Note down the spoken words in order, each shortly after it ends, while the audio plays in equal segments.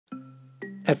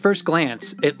At first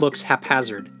glance, it looks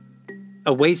haphazard.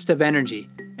 A waste of energy,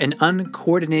 an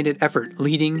uncoordinated effort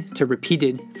leading to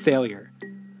repeated failure.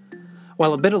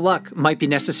 While a bit of luck might be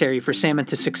necessary for salmon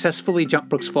to successfully jump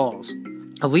Brooks Falls,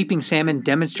 a leaping salmon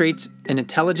demonstrates an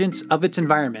intelligence of its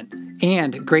environment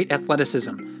and great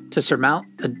athleticism to surmount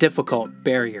a difficult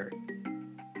barrier.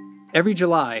 Every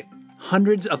July,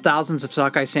 hundreds of thousands of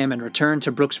sockeye salmon return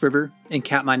to Brooks River in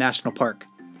Katmai National Park.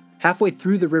 Halfway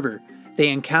through the river, they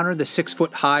encounter the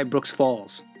 6-foot-high Brooks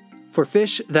Falls. For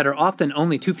fish that are often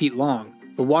only 2 feet long,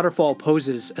 the waterfall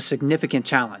poses a significant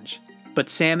challenge, but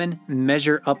salmon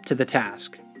measure up to the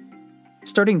task.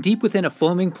 Starting deep within a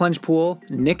foaming plunge pool,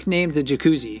 nicknamed the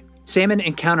Jacuzzi, salmon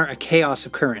encounter a chaos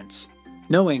of currents,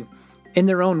 knowing, in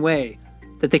their own way,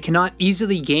 that they cannot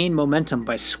easily gain momentum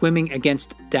by swimming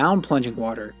against down-plunging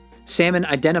water. Salmon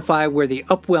identify where the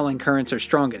upwelling currents are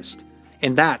strongest,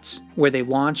 and that's where they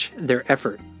launch their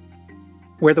effort.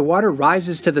 Where the water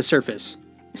rises to the surface,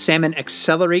 salmon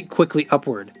accelerate quickly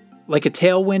upward. Like a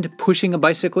tailwind pushing a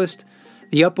bicyclist,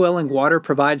 the upwelling water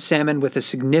provides salmon with a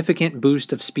significant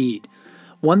boost of speed,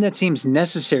 one that seems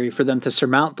necessary for them to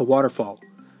surmount the waterfall.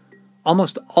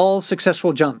 Almost all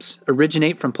successful jumps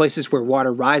originate from places where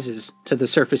water rises to the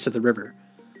surface of the river.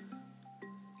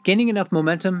 Gaining enough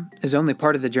momentum is only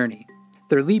part of the journey.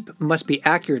 Their leap must be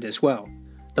accurate as well.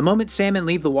 The moment salmon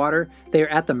leave the water, they are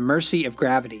at the mercy of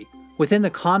gravity. Within the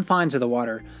confines of the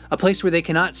water, a place where they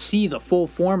cannot see the full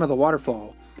form of the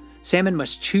waterfall, salmon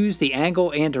must choose the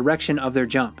angle and direction of their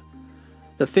jump.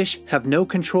 The fish have no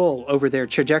control over their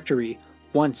trajectory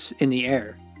once in the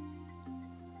air.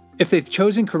 If they've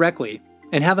chosen correctly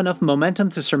and have enough momentum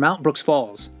to surmount Brooks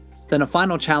Falls, then a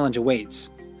final challenge awaits.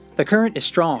 The current is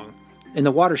strong and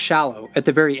the water shallow at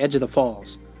the very edge of the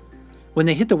falls. When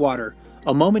they hit the water,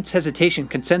 a moment's hesitation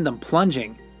can send them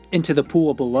plunging into the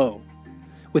pool below.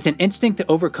 With an instinct to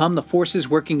overcome the forces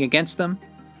working against them,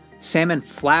 salmon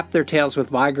flap their tails with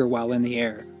vigor while in the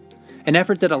air, an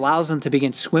effort that allows them to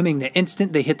begin swimming the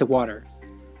instant they hit the water.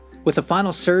 With a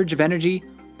final surge of energy,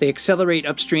 they accelerate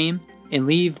upstream and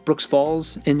leave Brooks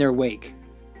Falls in their wake.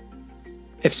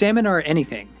 If salmon are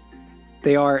anything,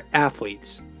 they are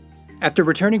athletes. After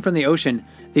returning from the ocean,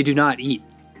 they do not eat.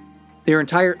 Their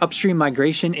entire upstream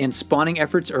migration and spawning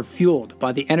efforts are fueled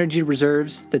by the energy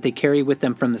reserves that they carry with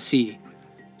them from the sea.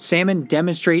 Salmon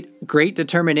demonstrate great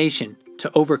determination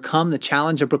to overcome the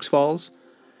challenge of Brooks Falls,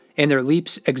 and their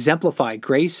leaps exemplify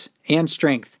grace and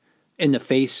strength in the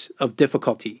face of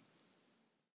difficulty.